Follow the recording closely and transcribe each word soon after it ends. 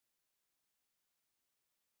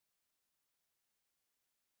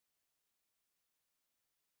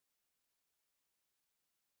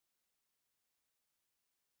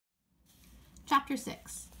Chapter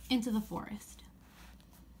 6. Into the Forest.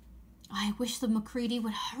 I wish the Macready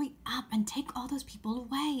would hurry up and take all those people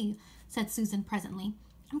away, said Susan presently.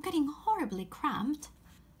 I'm getting horribly cramped.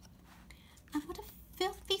 And what a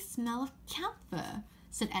filthy smell of camphor,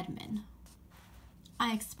 said Edmund.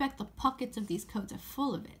 I expect the pockets of these coats are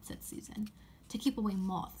full of it, said Susan, to keep away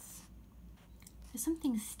moths. There's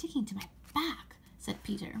something sticking to my back, said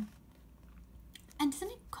Peter. And isn't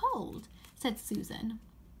it cold? Said Susan.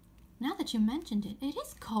 Now that you mentioned it, it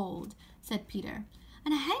is cold, said Peter.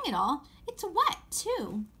 And hang it all, it's wet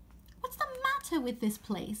too. What's the matter with this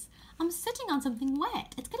place? I'm sitting on something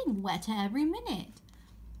wet. It's getting wetter every minute.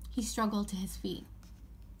 He struggled to his feet.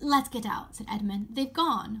 Let's get out, said Edmund. They've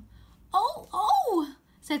gone. Oh,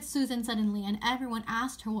 said Susan suddenly, and everyone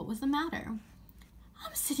asked her what was the matter.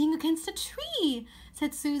 I'm sitting against a tree,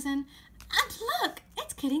 said Susan. And look,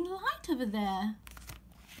 it's getting light over there.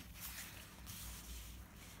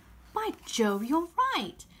 By Jove, you're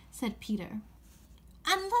right, said Peter.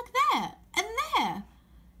 And look there, and there.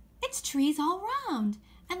 It's trees all round,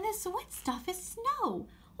 and this wet stuff is snow.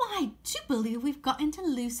 Why, I do believe we've got into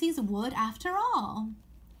Lucy's wood after all.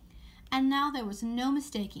 And now there was no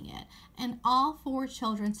mistaking it, and all four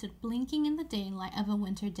children stood blinking in the daylight of a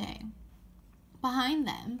winter day. Behind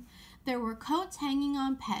them, there were coats hanging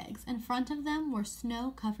on pegs. In front of them were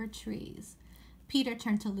snow-covered trees. Peter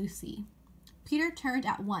turned to Lucy. Peter turned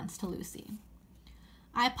at once to Lucy.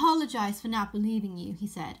 I apologize for not believing you, he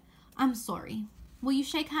said. I'm sorry. Will you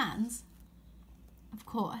shake hands? Of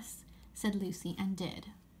course, said Lucy, and did.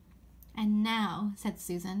 And now, said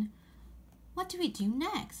Susan, what do we do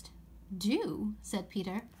next? Do, said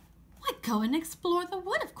Peter. Why, go and explore the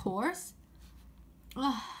wood, of course.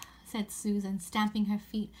 Ugh, said Susan, stamping her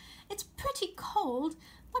feet. It's pretty cold.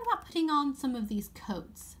 What about putting on some of these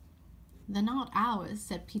coats? They're not ours,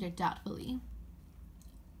 said Peter doubtfully.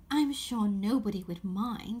 I'm sure nobody would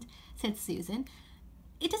mind, said Susan.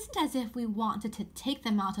 It isn't as if we wanted to take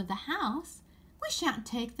them out of the house. We shan't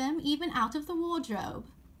take them even out of the wardrobe.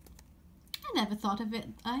 I never thought of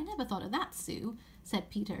that, Sue, said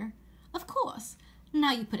Peter. Of course.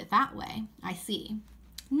 Now you put it that way. I see.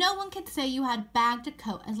 No one can say you had bagged a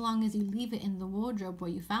coat as long as you leave it in the wardrobe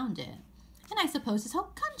where you found it. And I suppose this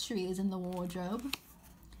whole country is in the wardrobe.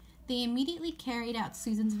 They immediately carried out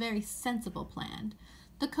Susan's very sensible plan.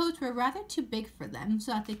 The coats were rather too big for them,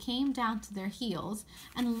 so that they came down to their heels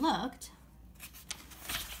and looked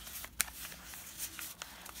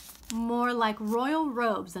more like royal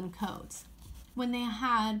robes than coats when they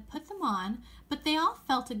had put them on, but they all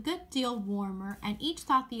felt a good deal warmer, and each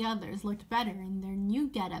thought the others looked better in their new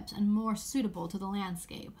get-ups and more suitable to the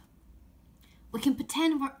landscape. We can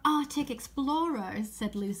pretend we're Arctic explorers,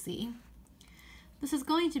 said Lucy. This is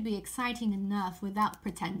going to be exciting enough without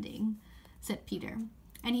pretending, said Peter,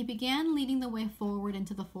 and he began leading the way forward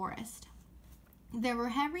into the forest. There were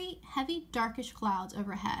heavy, darkish clouds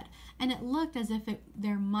overhead, and it looked as if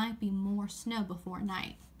there might be more snow before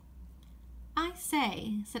night. I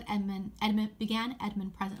say, said Edmund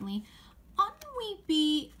presently, oughtn't we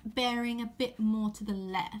be bearing a bit more to the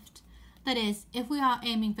left? That is, if we are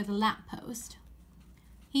aiming for the lamp-post.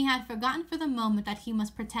 He had forgotten for the moment that he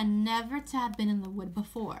must pretend never to have been in the wood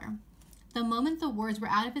before. The moment the words were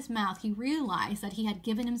out of his mouth, he realized that he had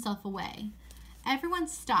given himself away. Everyone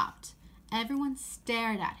stopped. Everyone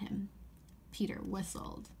stared at him. Peter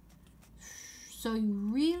whistled. So you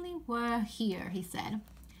really were here, he said.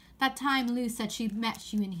 That time Lou said she'd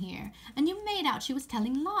met you in here, and you made out she was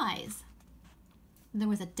telling lies. There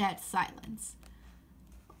was a dead silence.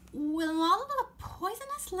 Well, all of the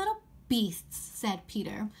poisonous little beasts, said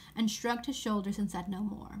Peter, and shrugged his shoulders and said no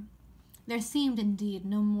more. There seemed, indeed,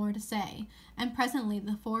 no more to say, and presently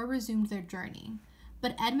the four resumed their journey.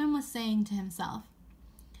 But Edmund was saying to himself,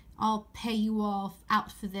 I'll pay you all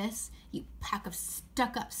out for this, you pack of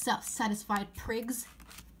stuck-up, self-satisfied prigs.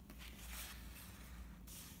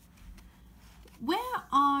 Where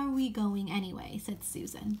are we going anyway, said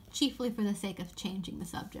Susan, chiefly for the sake of changing the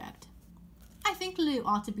subject. I think Lou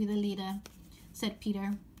ought to be the leader, said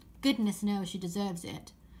Peter. Goodness knows she deserves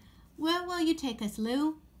it. Where will you take us,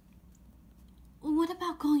 Lou? What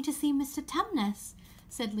about going to see Mr. Tumnus?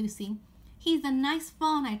 Said Lucy. He's the nice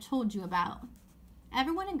fawn I told you about.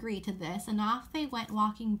 Everyone agreed to this, and off they went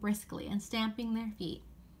walking briskly and stamping their feet.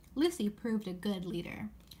 Lucy proved a good leader.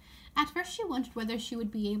 At first she wondered whether she would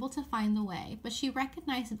be able to find the way, but she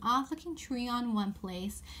recognized an odd-looking tree on one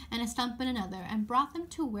place and a stump in another, and brought them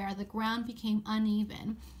to where the ground became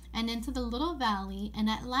uneven, and into the little valley, and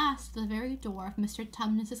at last to the very door of Mr.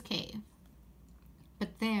 Tumnus's cave.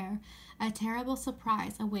 But there a terrible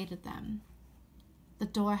surprise awaited them. The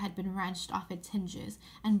door had been wrenched off its hinges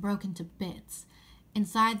and broken to bits.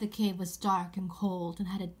 Inside the cave was dark and cold and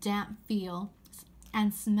had a damp feel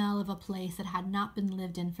and smell of a place that had not been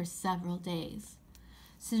lived in for several days.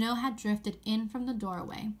 Snow had drifted in from the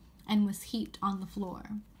doorway and was heaped on the floor,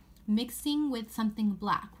 mixing with something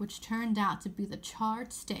black, which turned out to be the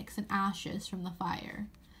charred sticks and ashes from the fire.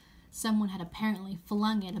 Someone had apparently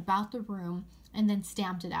flung it about the room and then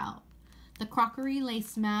stamped it out. The crockery lay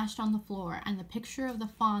smashed on the floor, and the picture of the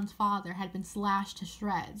fawn's father had been slashed to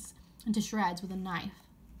shreds with a knife.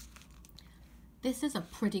 "This is a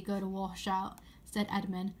pretty good washout," said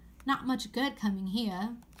Edmund. "Not much good coming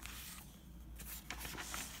here."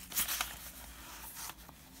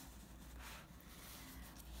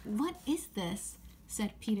 "What is this?"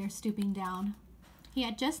 said Peter, stooping down. He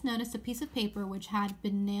had just noticed a piece of paper which had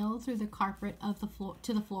been nailed through the carpet of the floor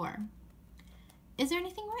to the floor. "Is there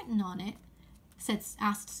anything written on it?"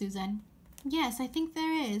 asked Susan. "Yes, I think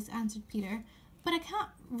there is," answered Peter, "but I can't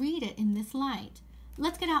read it in this light.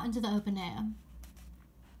 Let's get out into the open air."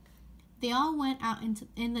 They all went out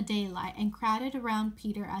in the daylight and crowded around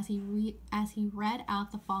Peter as he read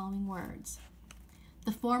out the following words.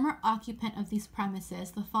 "The former occupant of these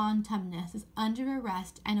premises, the Fawn Tumnus, is under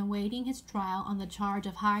arrest and awaiting his trial on the charge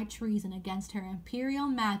of high treason against Her Imperial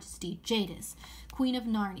Majesty Jadis, Queen of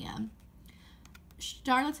Narnia,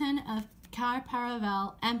 Charlatan of Car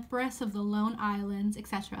Paravel, Empress of the Lone Islands,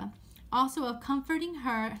 etc. Also of comforting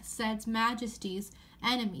her said Majesty's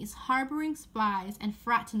enemies, harboring spies, and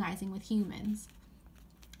fraternizing with humans.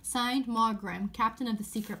 Signed, Margrim, Captain of the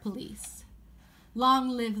Secret Police. Long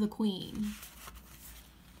live the Queen."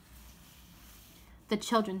 The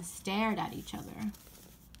children stared at each other.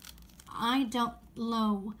 "I don't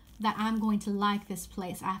know that I'm going to like this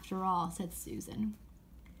place after all," said Susan.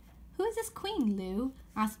 "Who is this Queen, Lou?"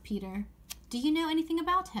 asked Peter. "Do you know anything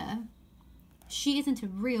about her?" "She isn't a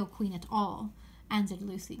real queen at all," answered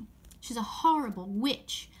Lucy. "She's a horrible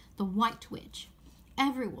witch, the White Witch.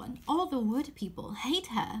 Everyone, all the wood people, hate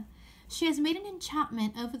her. She has made an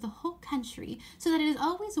enchantment over the whole country so that it is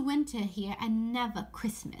always winter here and never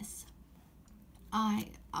Christmas."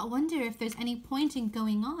 I wonder if there's any point in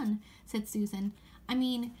going on," said Susan. "I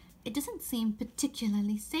mean, it doesn't seem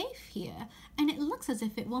particularly safe here, and it looks as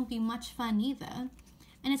if it won't be much fun either.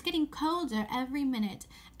 And it's getting colder every minute,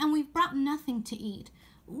 and we've brought nothing to eat.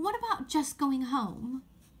 What about just going home?"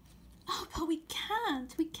 "Oh, but we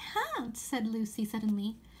can't, said Lucy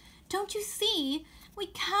suddenly. "Don't you see? We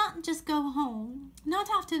can't just go home.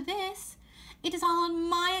 Not after this. It is all on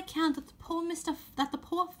my account that the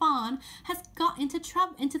poor Fawn has got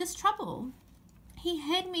into this trouble. He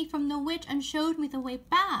hid me from the witch and showed me the way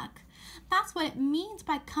back. That's what it means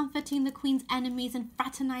by comforting the Queen's enemies and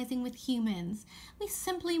fraternizing with humans. We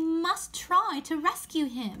simply must try to rescue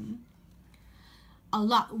him." "A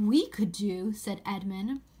lot we could do," said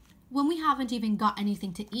Edmund, "when we haven't even got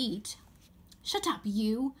anything to eat." "Shut up,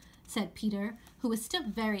 you," said Peter, who was still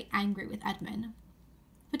very angry with Edmund.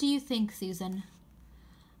 "What do you think, Susan?"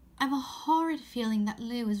 "I've a horrid feeling that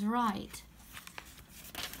Lou is right,"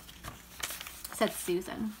 said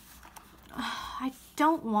Susan. I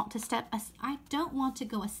don't want to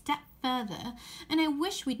go a step further, and I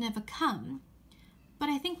wish we'd never come. But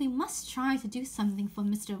I think we must try to do something for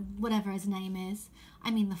Mr. whatever his name is. I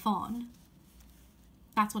mean the Fawn."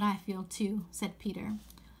 "That's what I feel too," said Peter.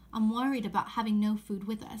 "I'm worried about having no food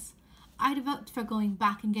with us. I'd vote for going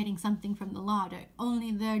back and getting something from the larder,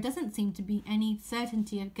 only there doesn't seem to be any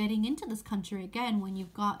certainty of getting into this country again when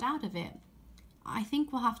you've got out of it. I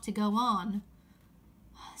think we'll have to go on."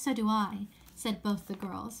 "So do I," said both the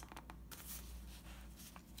girls.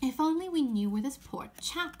 "If only we knew where this poor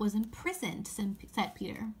chap was imprisoned," said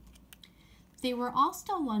Peter. They were all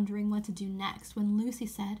still wondering what to do next when Lucy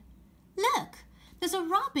said, "Look, there's a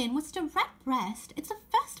robin with a red breast. It's the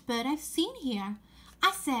first bird I've seen here.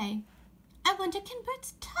 I say, I wonder can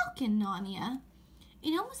birds talk in Narnia?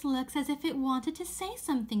 It almost looks as if it wanted to say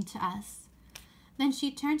something to us." Then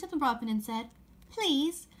she turned to the robin and said,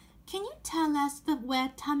 "Please, can you tell us where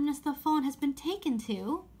Tumnus the Fawn has been taken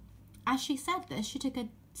to?" As she said this, she took a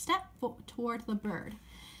step toward the bird.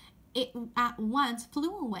 It at once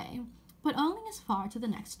flew away, but only as far to the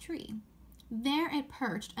next tree. There it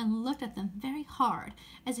perched and looked at them very hard,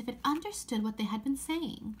 as if it understood what they had been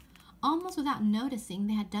saying. Almost without noticing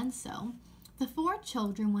they had done so, the four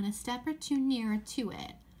children went a step or two nearer to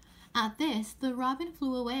it. At this, the robin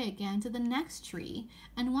flew away again to the next tree,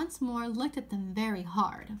 and once more looked at them very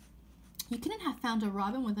hard. You couldn't have found a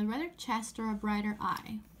robin with a redder chest or a brighter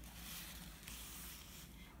eye.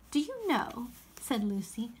 "Do you know," said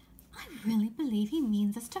Lucy, "I really believe he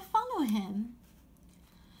means us to follow him."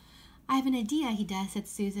 I have an idea he does, said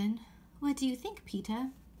Susan. What do you think, Peter?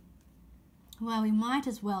 Well, we might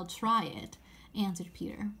as well try it, answered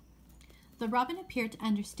Peter. The robin appeared to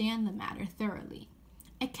understand the matter thoroughly.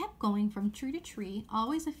 It kept going from tree to tree,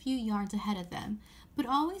 always a few yards ahead of them, but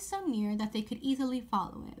always so near that they could easily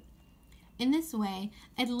follow it. In this way,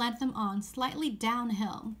 it led them on slightly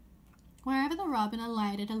downhill. Wherever the robin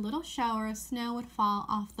alighted, a little shower of snow would fall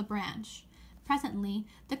off the branch. Presently,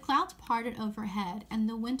 the clouds parted overhead, and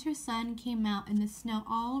the winter sun came out, and the snow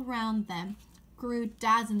all round them grew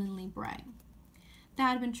dazzlingly bright. They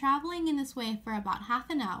had been traveling in this way for about half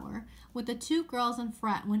an hour, with the two girls in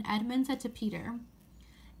front, when Edmund said to Peter,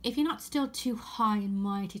 "If you're not still too high and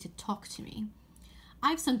mighty to talk to me,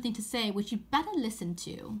 I've something to say which you'd better listen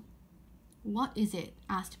to." "What is it?"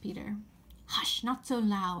 asked Peter. "Hush, not so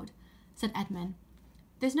loud," said Edmund.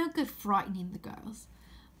 "There's no good frightening the girls.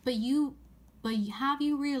 But have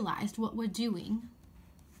you realized what we're doing?"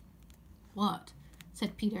 "What?"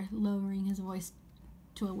 said Peter, lowering his voice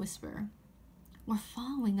to a whisper. "We're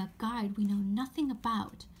following a guide we know nothing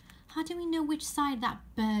about. How do we know which side that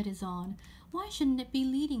bird is on? Why shouldn't it be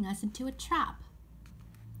leading us into a trap?"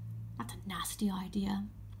 "That's a nasty idea.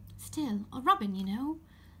 Still, a robin, you know.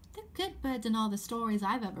 They're good birds in all the stories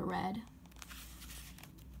I've ever read."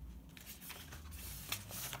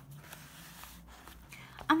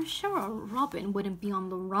 "I'm sure a robin wouldn't be on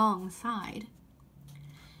the wrong side."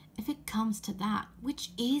 "If it comes to that,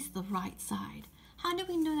 which is the right side? How do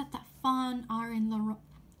we know that the fawns are in the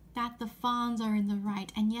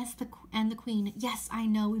right, and the queen, yes, I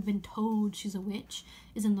know, we've been told she's a witch,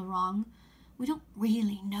 is in the wrong? We don't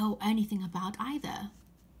really know anything about either."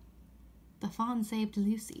 "The fawn saved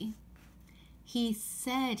Lucy." "He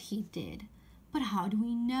said he did, but how do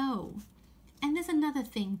we know? And there's another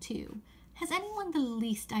thing, too. Has anyone the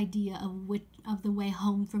least idea of the way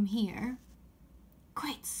home from here?"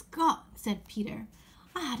 "Great Scott," said Peter.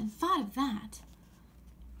 "I hadn't thought of that."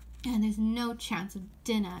 "And there's no chance of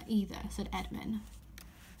dinner either," said Edmund.